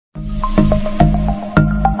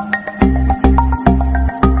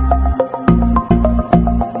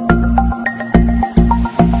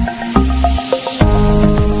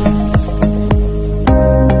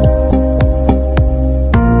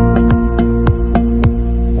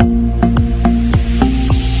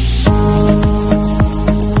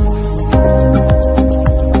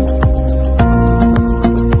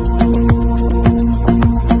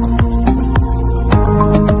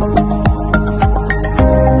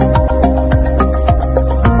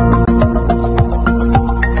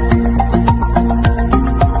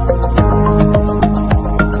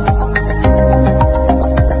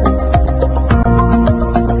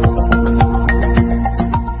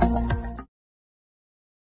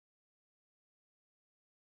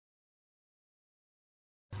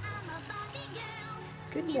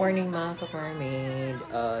Good morning mga ka-mermaid.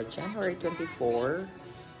 January 24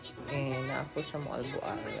 and ako sa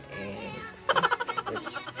Moalboal and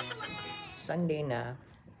it's Sunday na,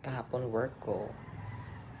 kahapon work ko.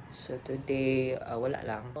 So today, wala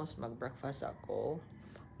lang. Mag-breakfast ako.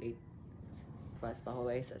 Late breakfast pa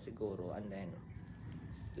huway sa siguro and then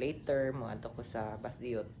later mga ko sa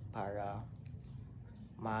Basdiot para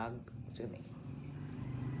mag-swimming.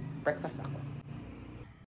 Breakfast ako.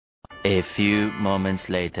 A few moments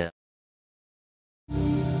later.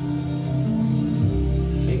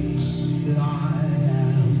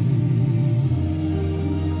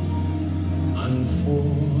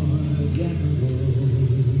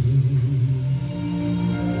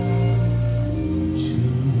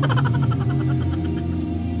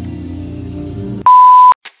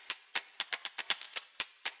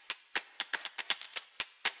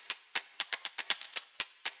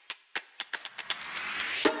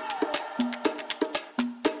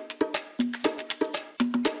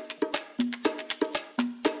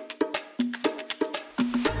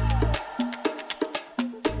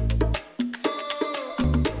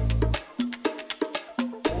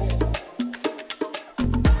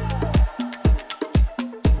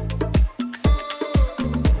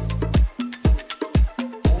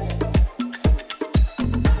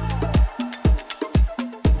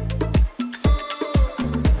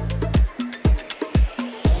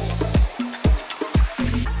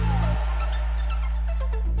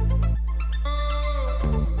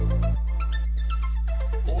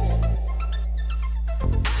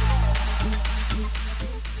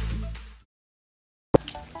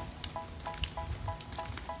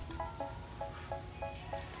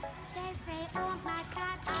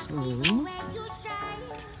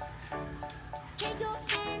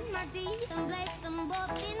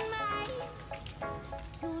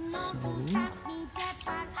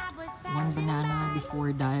 One banana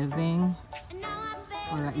before diving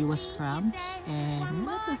para iwas cramps and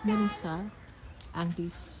tapos din sa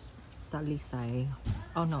Andi's Talisay.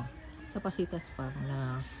 Oh no, sa Pasitas pa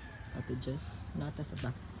na cottages nata sa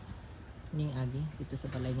back ning agi dito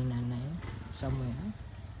sa balay ni nanay somewhere.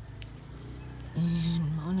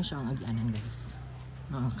 And mauna siya ang agianan guys,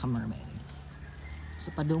 mga ka-mermaids.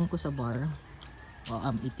 So padung ko sa bar while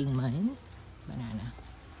I'm eating mine banana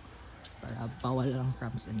para bawal lang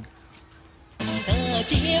cramps din. 的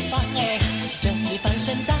解放哎，正义翻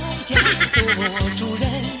身当家做主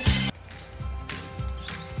人。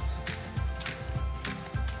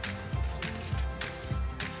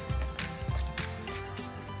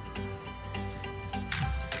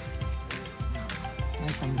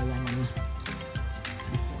May tambayanan na.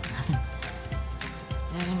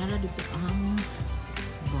 And nala dito ang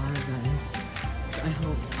bar guys. So I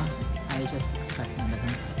hope, I just expect na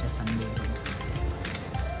lang sa Sunday.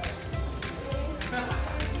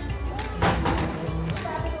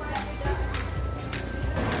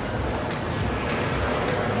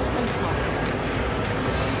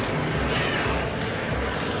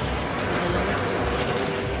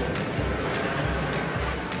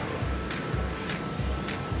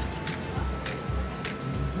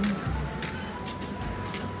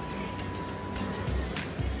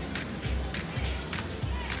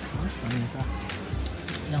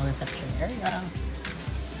 Yung reception area.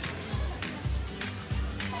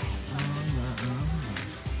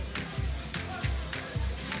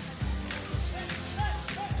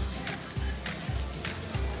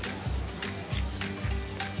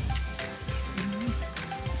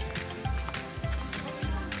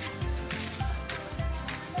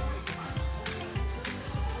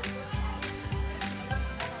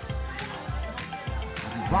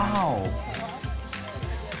 Wow!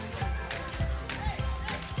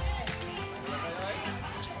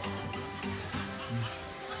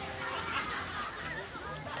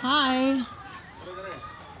 Hi.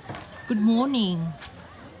 Good morning.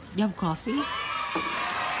 You have coffee?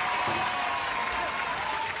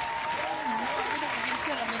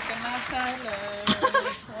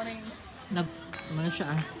 Sumala siya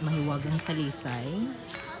ang mahiwagang Talisay.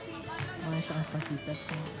 Sumala siya ang Pasitas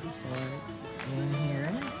sa resort. And here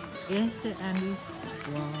is the Andi's.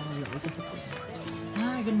 Wow, ito sa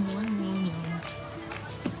hi, good morning.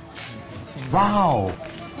 Wow!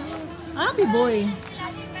 Happy boy.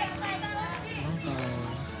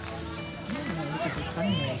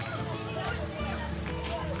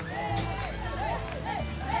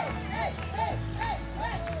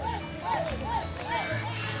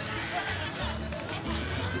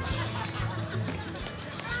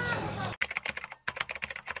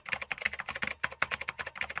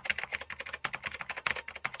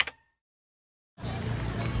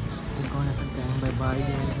 Ikaw na sa kayang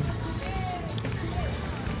baybayin.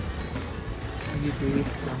 view trees.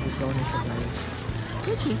 Nakagaw na siya guys.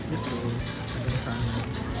 Which is this road. Hanggang sana.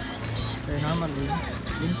 Pero normally,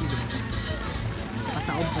 linky din.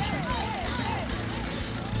 Pataog pa siya.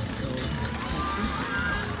 So, let's see.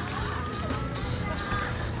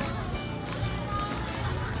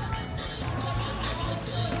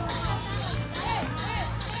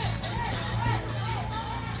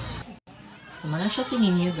 So, mana siya si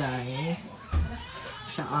Ninyo guys.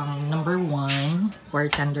 Siya ang number 1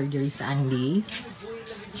 bartender diri sa Andi's.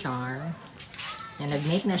 Char. Yan,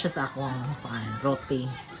 nag-make na siya sa akong roti.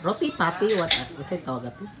 Roti patty, what's it tawag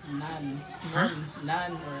ito? Naan. Ha?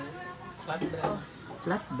 Naan or flatbread.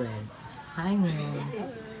 Flatbread. Hi, man.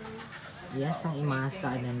 Yes, ang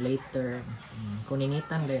imasa. And then later,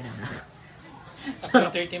 kuninitan rin na.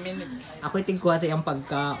 After 30 minutes. Ako'y tigkuha sa iyang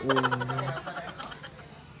pagkaon.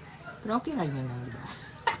 Pero okay lang yun lang, diba?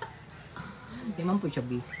 Hindi man po siya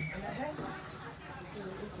busy.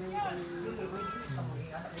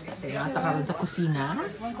 So, yata ka rin sa kusina.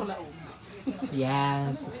 One ko laog.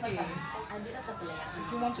 Yes. If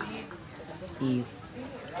you want to eat, Eat.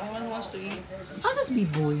 anyone who wants to eat. Asas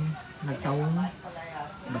B-boy? Nagsawong?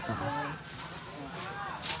 Baka.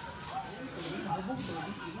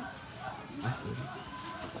 As in.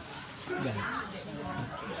 Yan.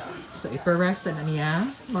 So, iparest na niya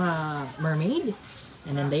mga mermaid.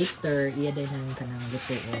 And then later, iya din ng kanang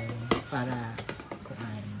lutuin para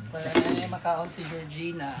kuhan. Para na makaon si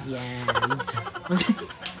Georgina. Yes.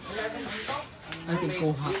 Ang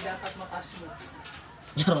tigkuha. Hindi dapat matas mo.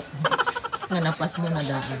 Charot. Nga napas mo na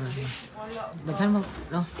daan. Baghan mo.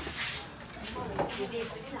 No.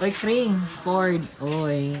 Oy, Kring. Ford.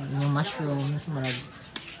 Oy, yung mushrooms. Marag.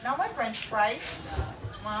 Now my french fries.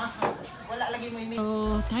 Ma, wala lagi mo yung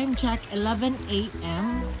So, time check, 11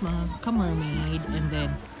 a.m. Mga ka-mermaid. And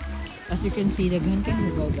then, as you can see, daghan kang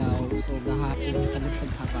nagaw-gaw. So, gahapin na talag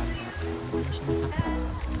paghabagap. So, hindi siya nakapag.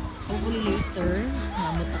 Hopefully later,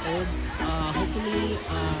 namutaod. Hopefully,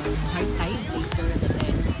 high tide later. And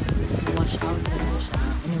then, wash out na siya.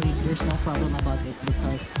 Anyway, there's no problem about it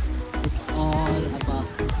because it's all about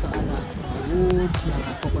mga woods,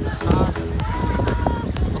 mga coconut husk.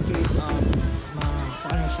 Okay,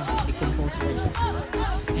 paano siya, decompose pa siya.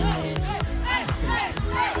 And then,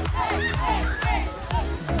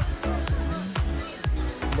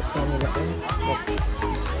 bukto nila ko.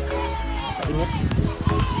 Painit.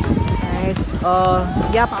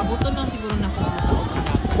 Alright, yeah, paabuton lang siguro na kung mataog ang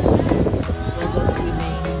dapat. We'll go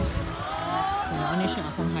swimming. So, ano siya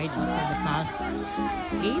akong hideout for the past 8,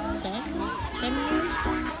 10 years.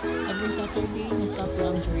 Every Saturday, na-stop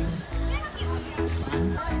lang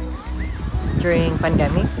during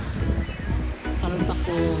pandemic. Karon pa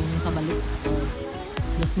kong kabalik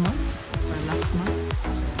this month or last month.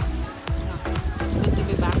 It's good to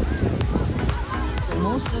be back. So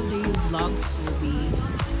most of the vlogs will be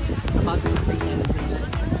about the freediving.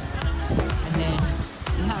 And then,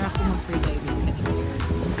 ihara ko mag-freediving kanina.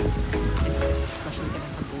 Especially kana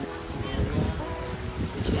sa boat area,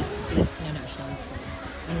 which is split na siya. So,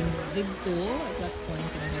 and big tool at that point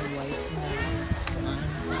na may white na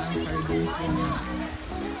parang sardines din yun.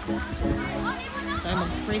 So I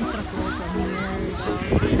mag-sprint truck ko from here down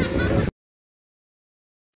here.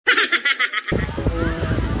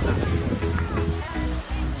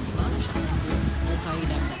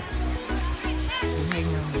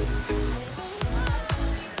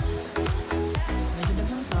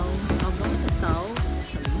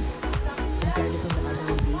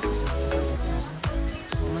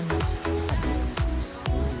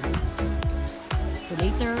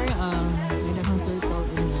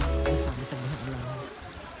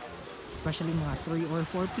 Especially mga 3 or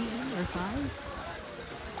 4 p.m. or 5.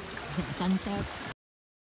 Sunset.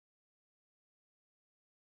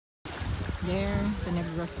 There, sa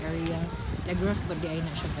Negros area. Negros, but di ay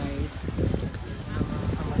na siya guys.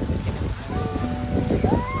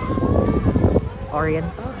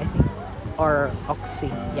 Oriental, I think. Or Oxy,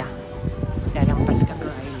 yeah. Yan ang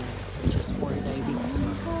Pascagoula Island, which is for diving as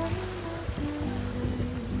well.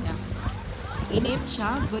 Yeah. Init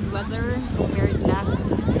siya, good weather compared last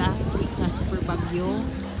week na super bagyo.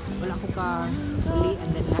 Wala ko ka uli,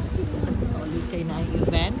 and then last week nasa ko ka uli kay na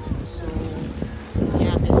event. So,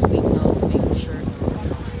 yeah, this week now, make sure.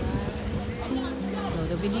 So,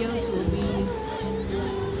 the videos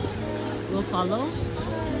will follow.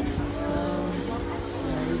 So,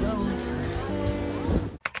 there we go.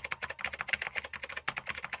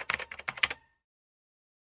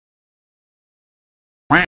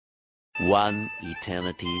 One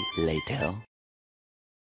eternity later.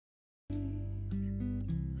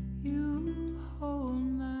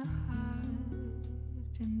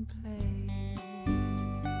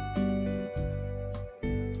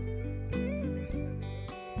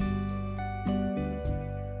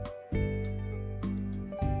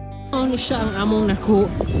 mao ni siya ang among nako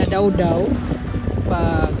na daw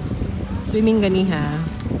pag swimming ganiha.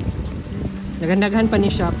 Nagandaghan pa ni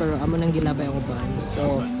siya pero amo nang gilabay ang uban.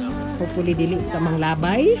 So hopefully dili ta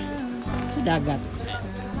manglabay sa dagat.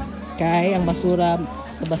 Kay ang basura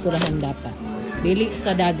sa basurahan dapat. Dili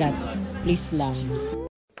sa dagat, please lang.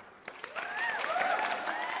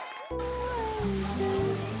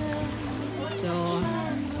 So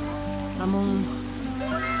among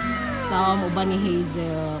sa uban ni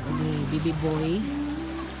Hazel o ni Baby Boy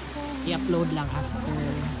i-upload lang after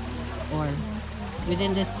or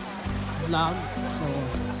within this vlog. So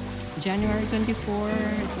January 24,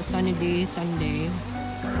 it's a sunny day, Sunday.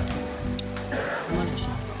 Wala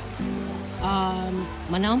siya.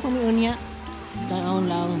 Manahon pa mi unya.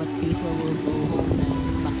 Tanawon lang, but Hazel will go home na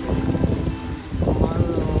back to the city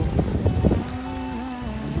tomorrow.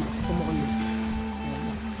 Kumukulo. So,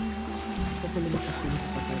 hopefully makaswim ko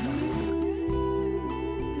pa tayo.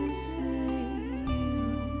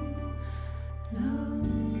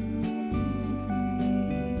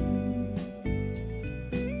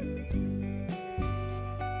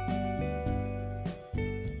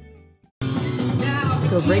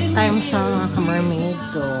 So, break time siya mga ka-mermaid.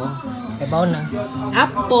 So, ibaw na.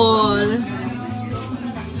 Apple!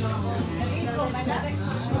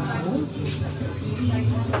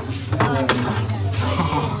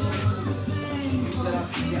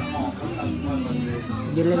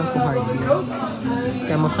 Dili lang ko hard.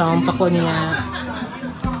 Kaya masawang pa ko niya.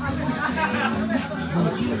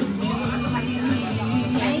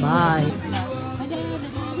 Bye!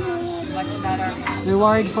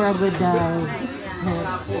 Reward for a good dive.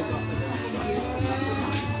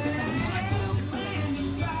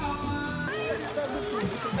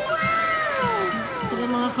 Ito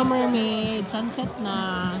mga ka-mermaid, sunset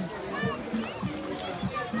na.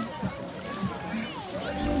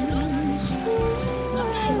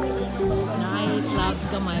 Night clouds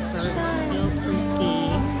kamay pero still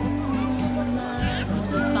pretty. So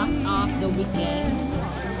to top off the weekend.